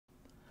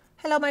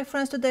Hello my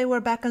friends, today we're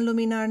back in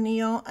Luminar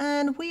Neo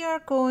and we are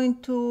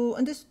going to,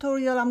 in this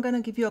tutorial I'm going to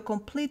give you a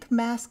complete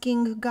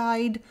masking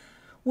guide.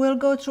 We'll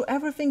go through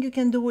everything you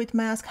can do with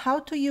mask, how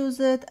to use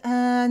it,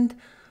 and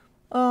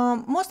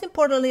most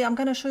importantly I'm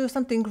going to show you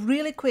something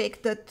really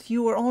quick that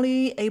you were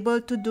only able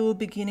to do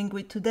beginning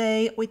with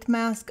today with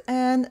mask,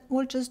 and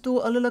we'll just do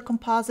a little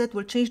composite.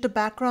 We'll change the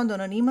background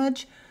on an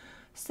image.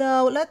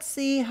 So let's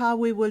see how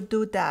we will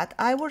do that.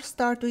 I will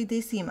start with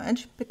this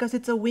image because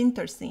it's a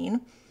winter scene.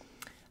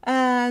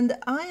 And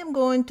I am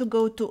going to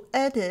go to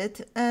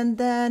edit, and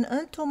then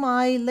into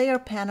my layer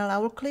panel I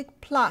will click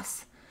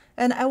plus,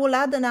 and I will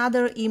add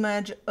another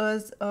image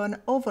as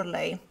an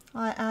overlay.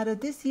 I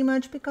added this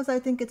image because I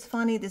think it's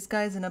funny. This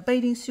guy is in a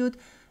bathing suit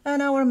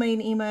and our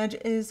main image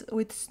is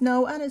with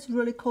snow and it's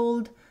really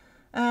cold.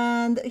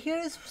 And here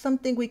is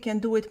something we can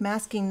do with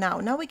masking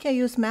now. Now we can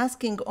use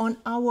masking on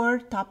our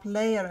top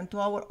layer and to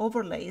our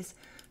overlays.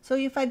 So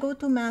if I go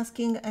to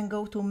masking and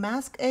go to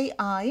mask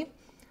AI,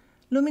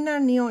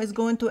 Luminar Neo is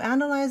going to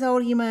analyze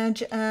our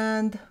image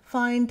and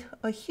find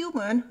a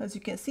human. As you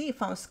can see, it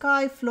found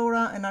sky,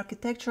 flora, and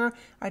architecture.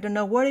 I don't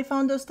know where he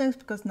found those things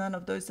because none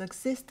of those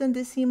exist in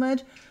this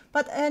image.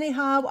 But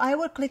anyhow, I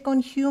will click on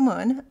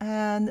human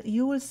and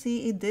you will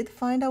see it did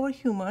find our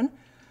human.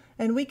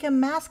 And we can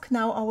mask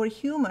now our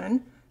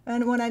human.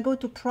 And when I go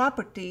to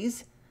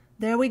properties,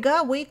 there we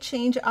go, we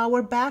change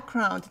our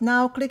background.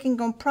 Now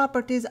clicking on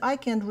properties, I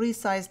can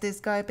resize this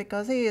guy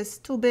because he is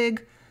too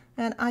big.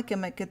 And I can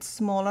make it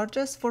smaller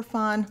just for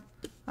fun.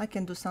 I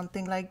can do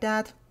something like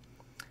that.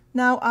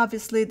 Now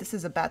obviously this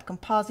is a bad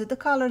composite, the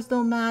colors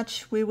don't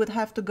match. We would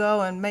have to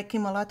go and make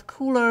him a lot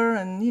cooler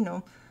and, you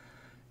know,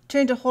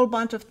 change a whole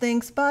bunch of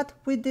things, but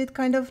we did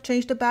kind of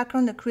change the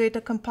background and create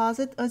a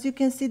composite. As you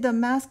can see, the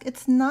mask,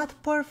 it's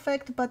not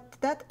perfect, but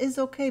that is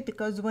okay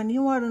because when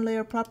you are in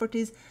layer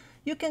properties,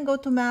 you can go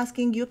to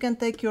masking, you can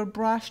take your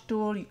brush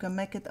tool, you can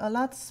make it a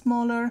lot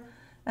smaller,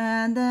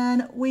 and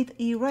then with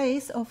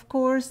erase, of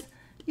course,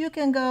 you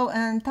can go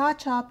and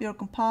touch up your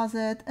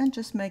composite and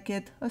just make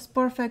it as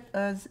perfect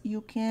as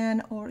you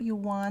can or you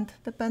want.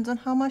 Depends on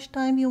how much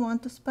time you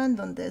want to spend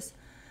on this.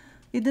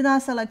 You did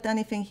not select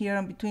anything here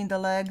in between the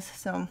legs,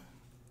 so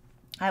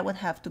I would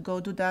have to go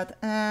do that.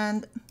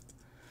 And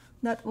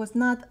that was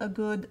not a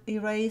good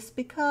erase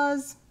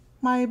because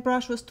my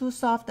brush was too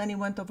soft and it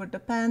went over the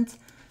pants.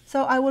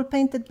 So I will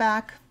paint it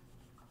back.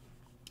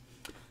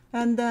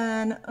 And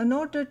then in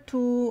order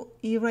to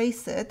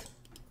erase it,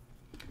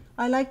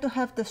 I like to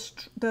have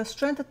the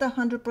strength at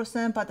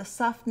 100%, but the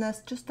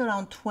softness just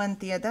around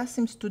 20. That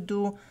seems to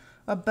do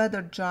a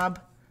better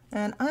job.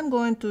 And I'm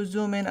going to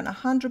zoom in at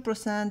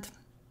 100%.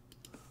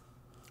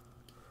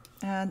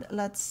 And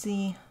let's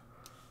see.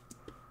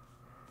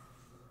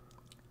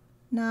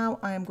 Now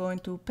I'm going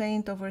to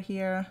paint over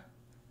here,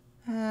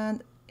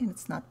 and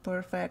it's not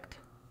perfect.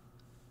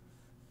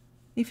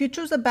 If you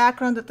choose a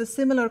background that's a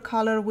similar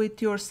color with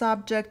your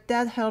subject,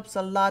 that helps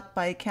a lot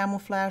by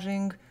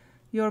camouflaging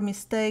your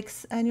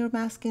mistakes, and your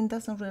masking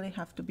doesn't really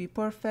have to be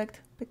perfect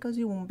because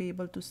you won't be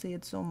able to see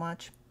it so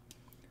much.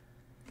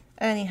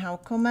 Anyhow,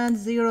 Command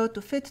 0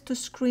 to fit to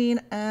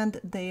screen,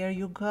 and there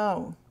you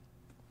go.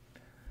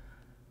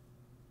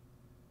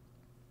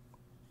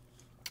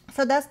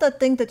 So that's the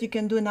thing that you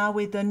can do now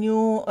with the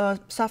new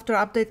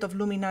software update of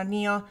Luminar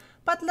Neo.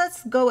 But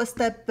let's go a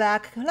step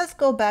back. Let's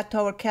go back to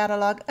our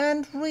catalog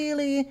and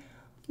really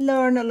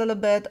learn a little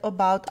bit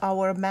about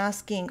our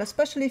masking,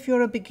 especially if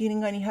you're a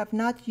beginner and you have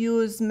not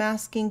used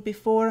masking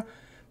before.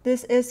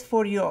 This is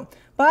for you.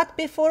 But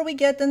before we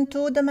get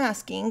into the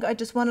masking, I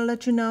just want to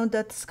let you know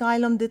that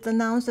Skyler did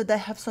announce that they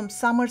have some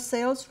summer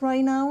sales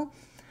right now,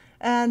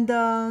 and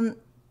I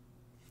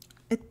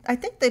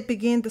think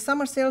the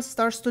summer sales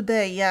starts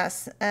today,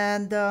 yes.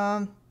 And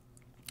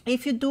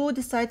if you do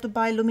decide to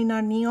buy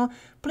Luminar Neo,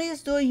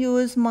 please do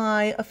use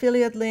my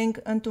affiliate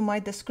link into my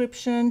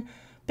description,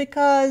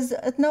 because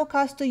at no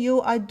cost to you,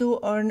 I do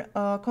earn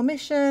a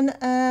commission,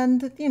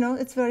 and you know,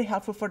 it's very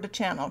helpful for the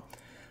channel.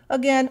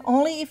 Again,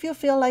 only if you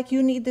feel like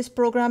you need this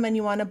program and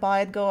you want to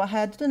buy it, go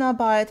ahead. Do not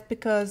buy it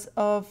because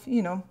of,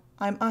 you know,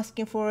 I'm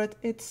asking for it.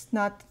 It's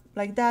not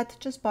like that.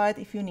 Just buy it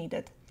if you need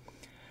it.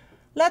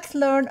 Let's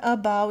learn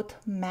about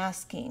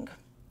masking.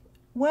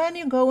 When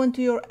you go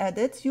into your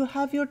edits, you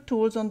have your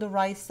tools on the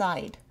right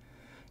side.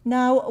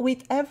 Now,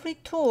 with every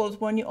tool,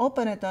 when you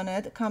open it on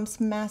it, comes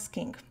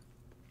masking.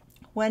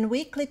 When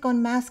we click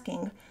on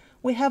masking,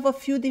 we have a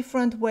few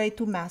different ways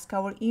to mask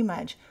our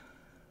image.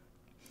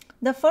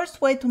 The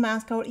first way to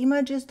mask our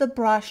image is the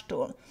brush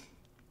tool.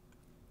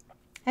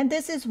 And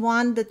this is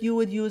one that you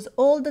would use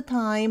all the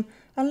time.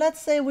 And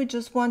let's say we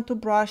just want to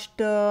brush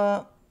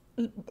the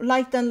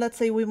lighten, let's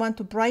say we want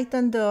to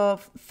brighten the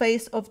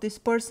face of this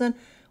person.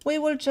 We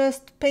will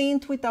just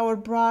paint with our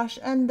brush,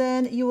 and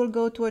then you will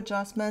go to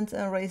adjustments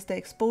and raise the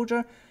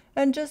exposure.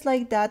 And just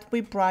like that, we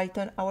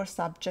brighten our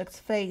subject's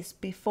face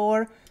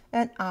before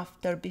and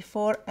after,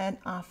 before and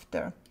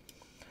after.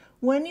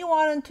 When you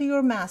are into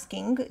your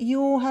masking,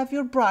 you have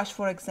your brush,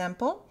 for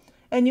example,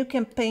 and you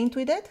can paint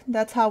with it.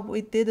 That's how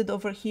we did it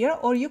over here,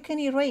 or you can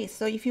erase.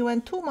 So if you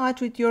went too much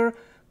with your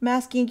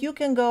masking, you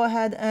can go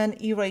ahead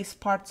and erase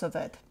parts of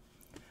it.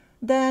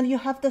 Then you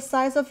have the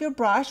size of your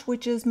brush,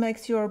 which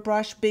makes your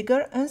brush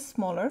bigger and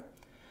smaller.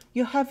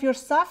 You have your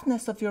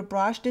softness of your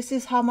brush. This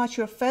is how much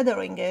your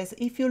feathering is.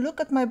 If you look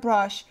at my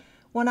brush,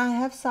 when I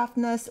have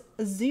softness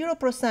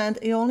 0%,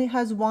 it only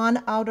has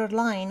one outer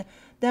line.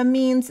 That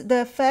means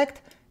the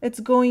effect, it's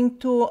going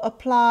to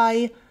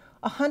apply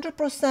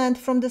 100%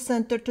 from the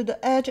center to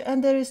the edge,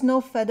 and there is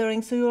no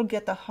feathering, so you'll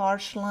get a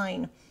harsh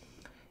line.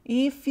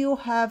 If you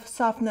have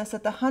softness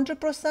at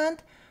 100%,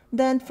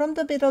 then from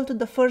the middle to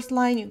the first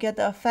line, you get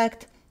the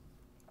effect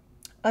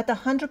at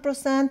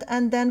 100%,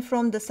 and then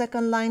from the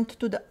second line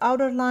to the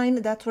outer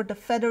line, that's where the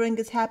feathering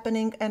is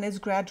happening, and it's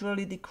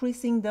gradually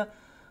decreasing the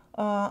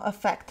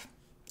effect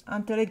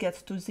until it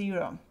gets to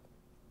 0.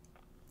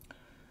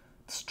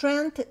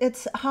 Strength,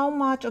 it's how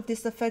much of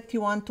this effect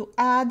you want to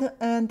add,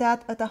 and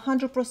that at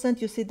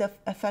 100% you see the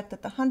effect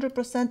at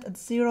 100%, at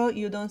 0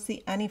 you don't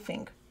see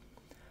anything.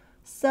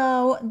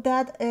 So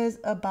that is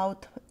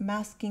about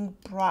masking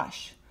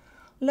brush.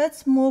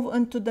 Let's move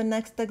on to the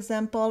next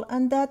example,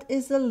 and that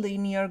is a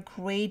linear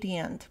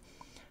gradient.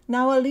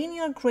 Now a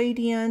linear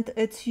gradient,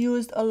 it's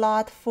used a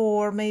lot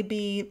for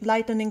maybe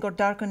lightening or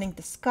darkening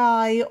the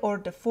sky or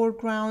the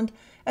foreground,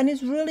 and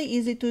it's really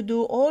easy to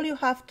do. All you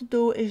have to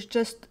do is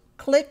just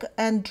click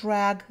and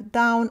drag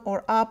down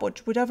or up, or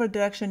whichever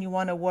direction you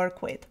want to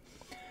work with.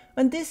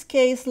 In this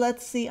case,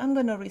 let's see, I'm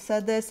going to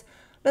reset this.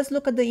 Let's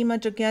look at the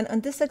image again.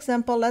 In this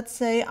example, let's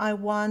say I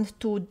want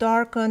to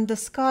darken the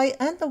sky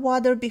and the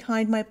water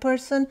behind my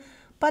person,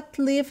 but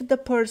leave the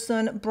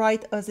person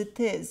bright as it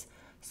is.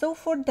 So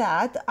for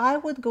that, I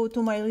would go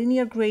to my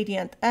linear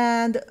gradient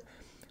and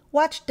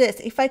watch this.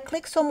 If I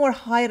click somewhere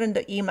higher in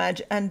the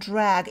image and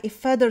drag, it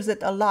feathers it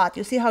a lot.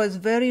 You see how it's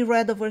very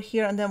red over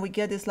here, and then we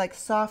get this like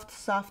soft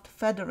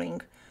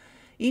feathering.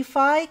 If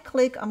I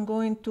click, I'm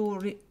going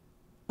to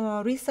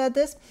reset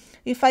this.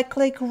 If I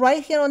click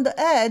right here on the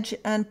edge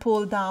and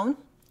pull down,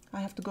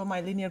 I have to go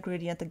my linear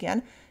gradient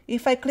again.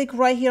 If I click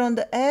right here on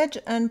the edge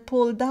and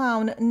pull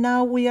down,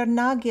 now we are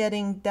not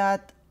getting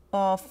that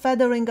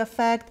feathering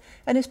effect,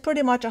 and it's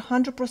pretty much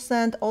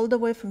 100% all the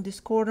way from this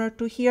corner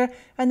to here,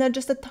 and then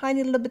just a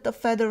tiny little bit of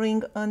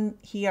feathering on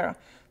here.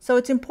 So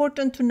it's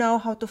important to know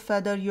how to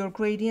feather your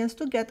gradients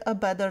to get a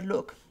better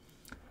look.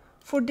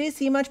 For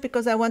this image,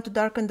 because I want to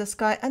darken the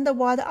sky and the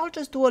water, I'll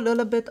just do a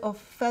little bit of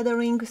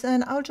featherings,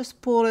 and I'll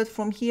just pull it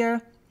from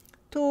here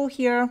to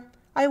here.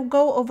 I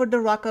go over the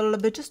rock a little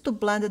bit just to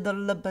blend it a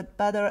little bit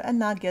better and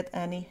not get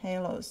any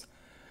halos.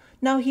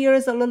 Now here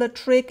is a little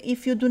trick.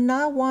 If you do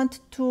not want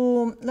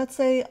to, let's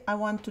say I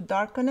want to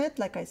darken it,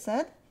 like I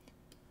said,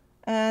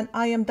 and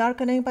I am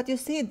darkening, but you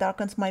see it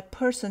darkens my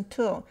person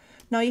too.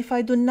 Now if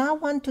I do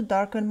not want to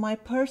darken my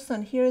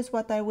person, here is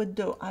what I would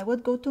do. I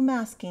would go to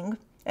masking,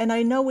 and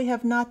I know we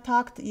have not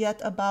talked yet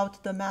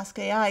about the mask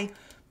AI,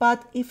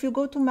 but if you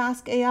go to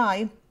mask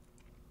AI,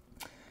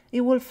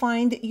 it will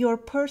find your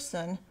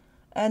person.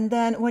 And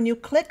then when you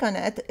click on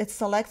it, it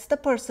selects the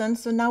person.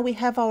 So now we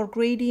have our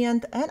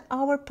gradient and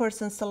our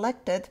person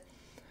selected.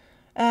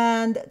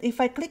 And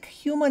if I click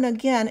human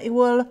again, it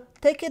will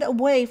take it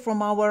away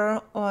from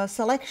our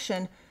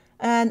selection.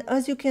 And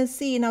as you can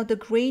see now, the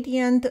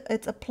gradient,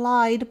 it's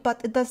applied,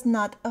 but it does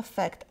not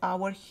affect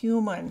our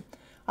human.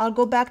 I'll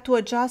go back to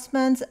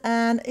adjustments,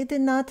 and it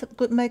did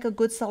not make a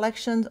good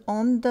selection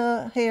on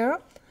the hair,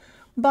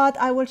 but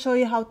I will show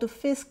you how to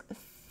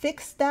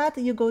fix that.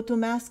 You go to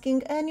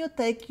masking and you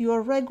take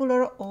your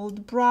regular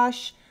old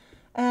brush,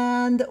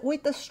 and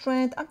with the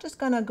strength, I'm just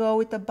gonna go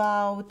with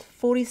about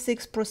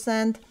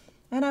 46%,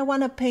 and I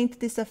want to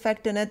paint this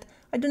effect in it.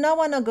 I do not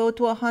want to go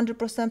to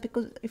 100%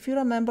 because if you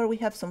remember, we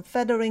have some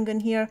feathering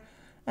in here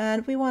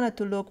and we want it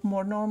to look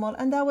more normal,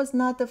 and that was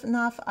not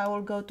enough. I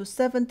will go to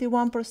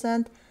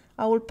 71%.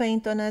 I will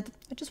paint on it.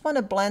 I just want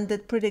to blend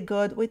it pretty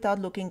good without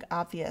looking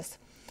obvious,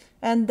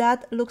 and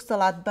that looks a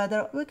lot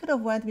better. We could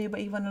have went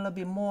maybe even a little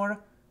bit more,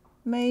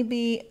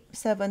 maybe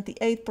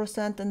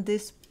 78% in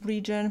this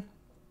region,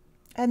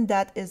 and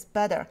that is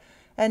better.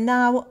 And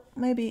now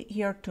maybe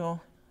here too,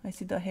 I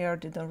see the hair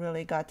didn't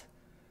really got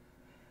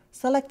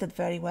selected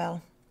very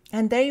well.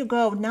 And there you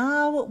go.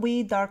 Now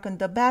we darkened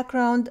the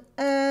background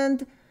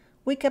and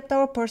we kept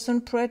our person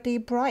pretty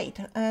bright,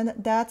 and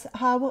that's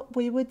how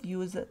we would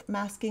use it,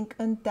 masking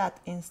in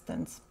that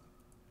instance.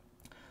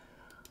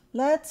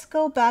 Let's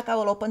go back. I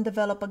will open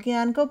develop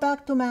again, go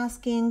back to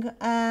masking,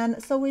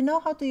 and so we know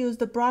how to use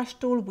the brush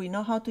tool, we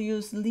know how to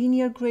use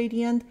linear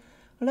gradient.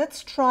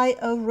 Let's try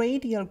a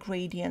radial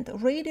gradient. A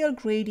radial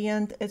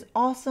gradient is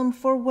awesome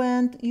for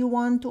when you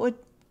want to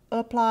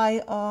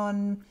apply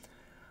on,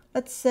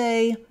 let's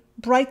say,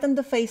 brighten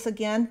the face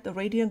again. The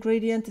radial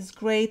gradient is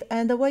great,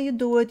 and the way you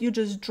do it, you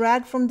just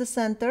drag from the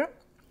center,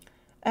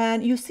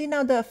 and you see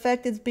now the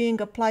effect is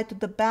being applied to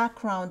the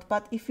background.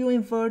 But if you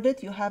invert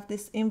it, you have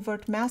this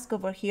invert mask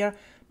over here.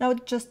 Now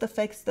it just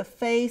affects the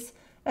face,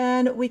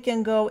 and we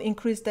can go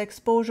increase the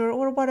exposure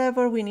or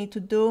whatever we need to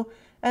do.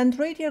 And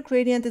radial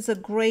gradient is a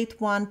great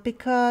one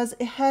because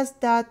it has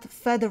that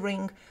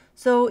feathering,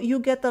 so you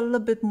get a little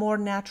bit more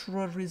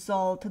natural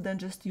result than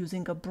just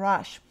using a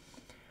brush.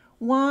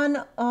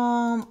 One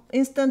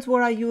instance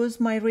where I use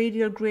my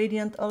radial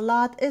gradient a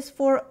lot is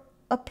for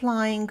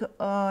applying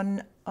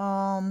an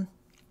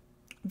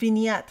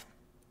vignette.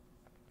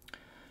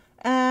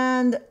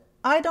 And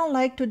I don't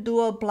like to do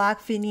a black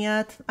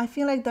vignette. I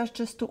feel like that's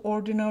just too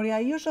ordinary. I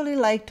usually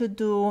like to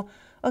do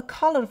a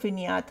color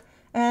vignette.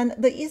 And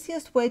the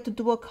easiest way to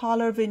do a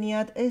color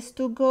vignette is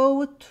to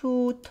go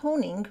to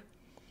toning.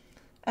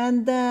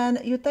 And then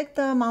you take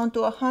the amount to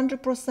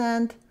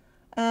 100%.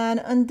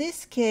 And in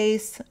this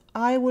case,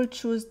 I will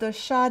choose the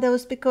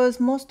shadows because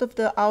most of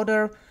the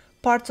outer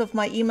parts of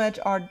my image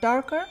are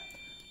darker.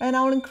 And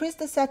I'll increase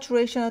the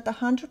saturation at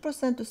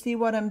 100% to see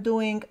what I'm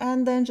doing,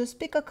 and then just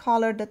pick a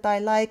color that I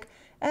like,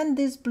 and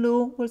this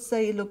blue will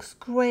say it looks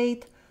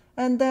great.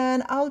 And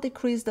then I'll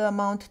decrease the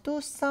amount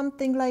to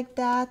something like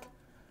that,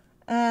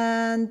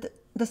 and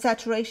the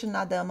saturation,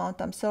 not the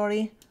amount, I'm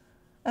sorry.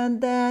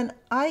 And then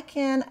I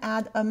can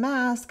add a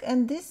mask,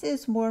 and this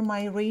is where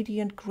my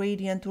radiant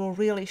gradient will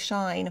really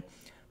shine,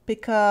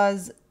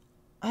 because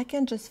I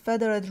can just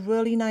feather it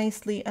really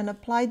nicely and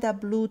apply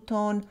that blue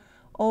tone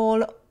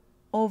all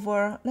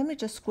over. Let me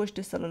just squish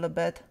this a little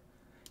bit.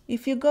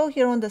 If you go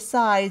here on the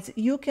sides,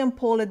 you can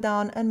pull it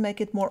down and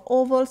make it more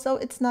oval so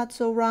it's not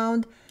so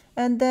round.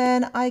 And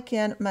then I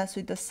can mess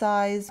with the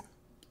size.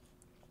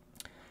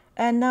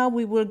 And now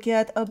we will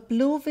get a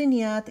blue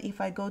vignette. If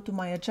I go to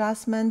my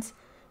adjustments,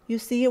 you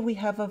see we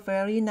have a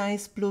very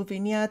nice blue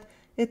vignette.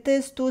 It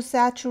is too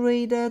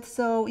saturated,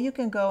 so you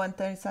can go and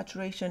turn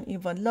saturation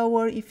even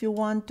lower if you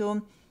want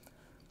to.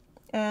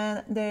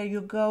 And there you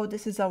go.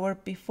 This is our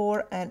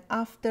before and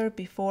after,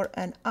 before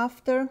and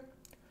after.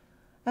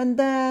 And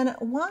then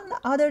one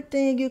other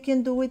thing you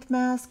can do with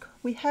mask,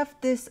 we have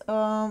this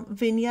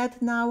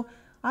vignette now.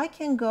 I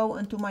can go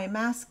into my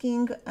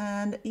masking,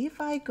 and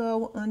if I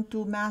go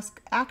into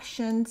mask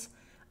actions,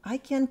 I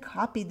can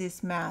copy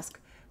this mask.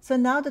 So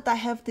now that I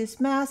have this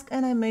mask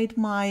and I made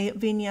my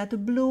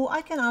vignette blue,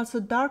 I can also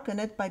darken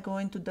it by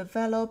going to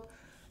develop,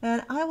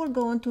 and I will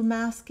go into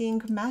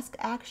masking, mask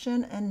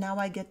action, and now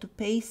I get to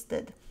paste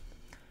it.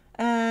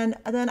 And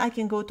then I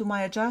can go to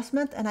my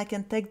adjustment and I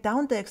can take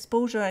down the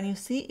exposure, and you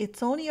see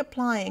it's only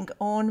applying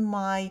on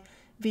my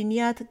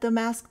vignette the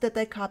mask that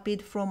I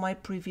copied from my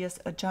previous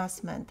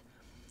adjustment.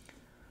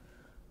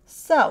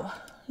 So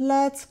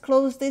let's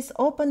close this,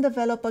 open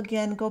develop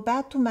again, go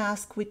back to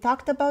mask. We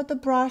talked about the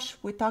brush,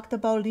 we talked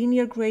about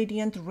linear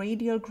gradient,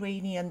 radial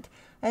gradient,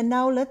 and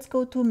now let's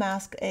go to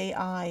mask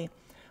AI.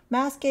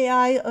 Mask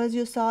AI, as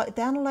you saw, it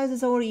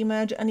analyzes our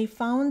image and it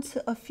found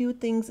a few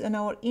things in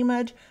our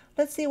image.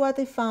 Let's see what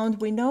it found.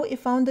 We know it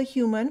found a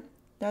human,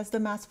 that's the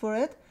mask for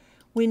it.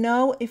 We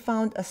know it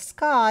found a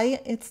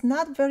sky. It's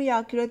not very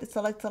accurate, it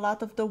selects a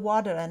lot of the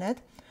water in it.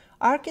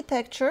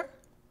 Architecture,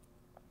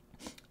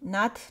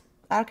 not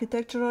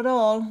architecture at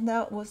all,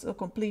 that was a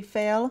complete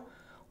fail.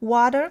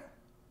 Water,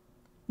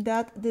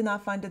 that did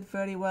not find it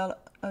very well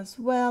as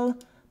well.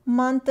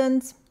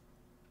 Mountains,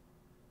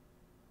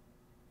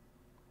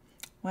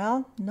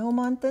 well, no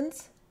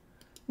mountains.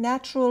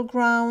 Natural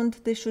ground,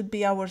 this should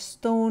be our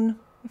stone.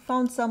 We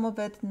found some of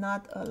it,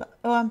 not a lot.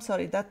 Oh, I'm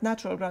sorry, that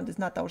natural ground is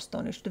not our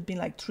stone. It should have been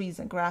like trees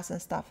and grass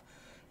and stuff.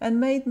 And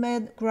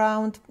made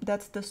ground,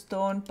 that's the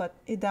stone, but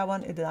that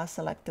one it did not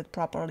select it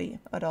properly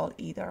at all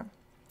either.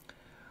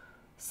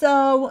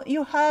 So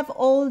you have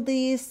all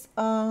these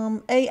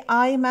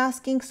AI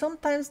masking.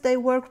 Sometimes they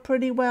work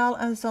pretty well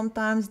and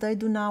sometimes they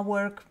do not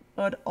work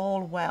at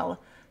all well.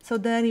 So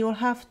then you'll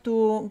have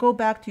to go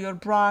back to your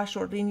brush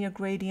or linear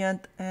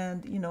gradient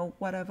and, you know,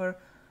 whatever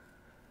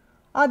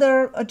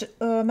other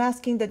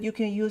masking that you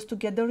can use to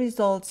get the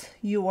results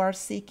you are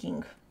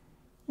seeking.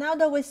 Now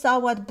that we saw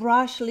what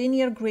brush,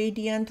 linear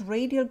gradient,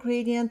 radial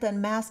gradient,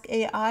 and mask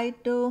AI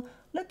do,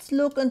 let's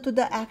look into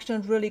the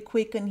action really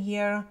quick in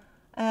here.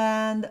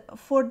 And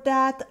for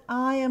that,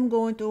 I am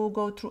going to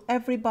go through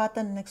every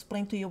button and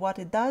explain to you what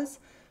it does.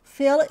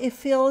 Fill, it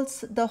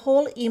fills the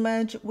whole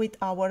image with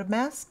our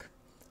mask.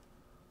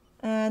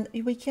 And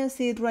we can't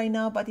see it right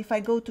now, but if I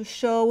go to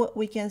show,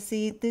 we can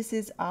see this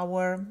is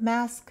our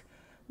mask.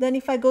 Then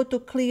if I go to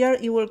clear,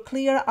 it will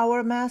clear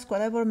our mask.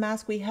 Whatever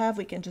mask we have,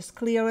 we can just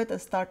clear it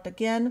and start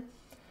again.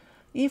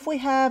 If we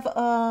have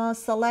a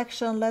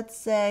selection, let's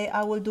say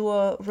I will do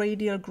a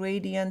radial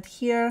gradient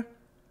here,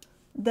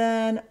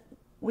 then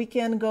we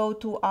can go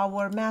to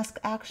our mask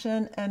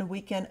action and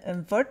we can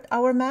invert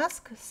our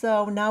mask.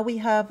 So now we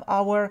have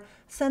our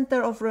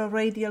center of the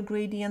radial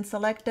gradient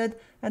selected,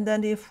 and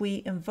then if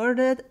we invert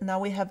it, now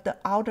we have the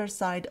outer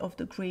side of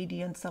the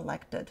gradient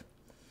selected.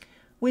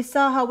 We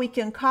saw how we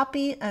can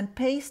copy and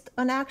paste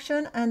an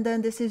action, and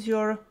then this is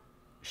your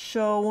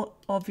show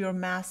of your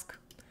mask.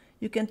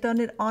 You can turn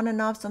it on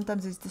and off.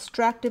 Sometimes it's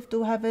distractive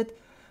to have it,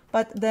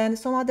 but then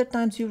some other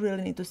times you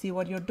really need to see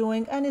what you're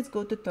doing, and it's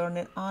good to turn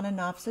it on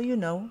and off so you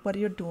know what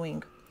you're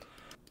doing.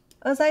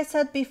 As I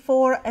said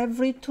before,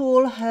 every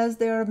tool has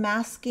their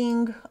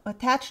masking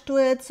attached to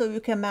it, so you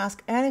can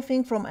mask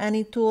anything from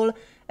any tool.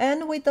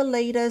 And with the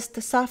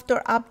latest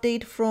software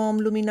update from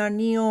Luminar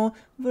Neo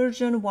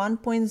version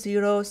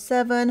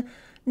 1.07,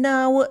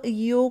 now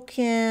you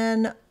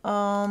can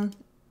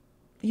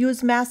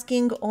use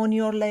masking on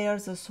your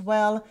layers as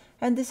well.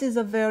 And this is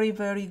a very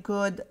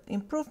good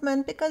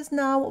improvement because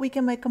now we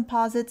can make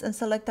composites and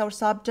select our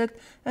subject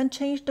and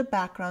change the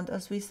background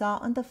as we saw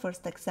on the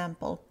first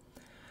example.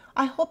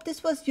 I hope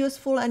this was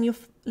useful and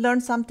you've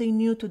learned something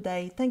new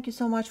today. Thank you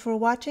so much for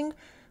watching.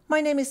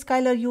 My name is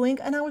Skyler Ewing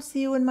and I will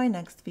see you in my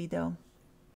next video.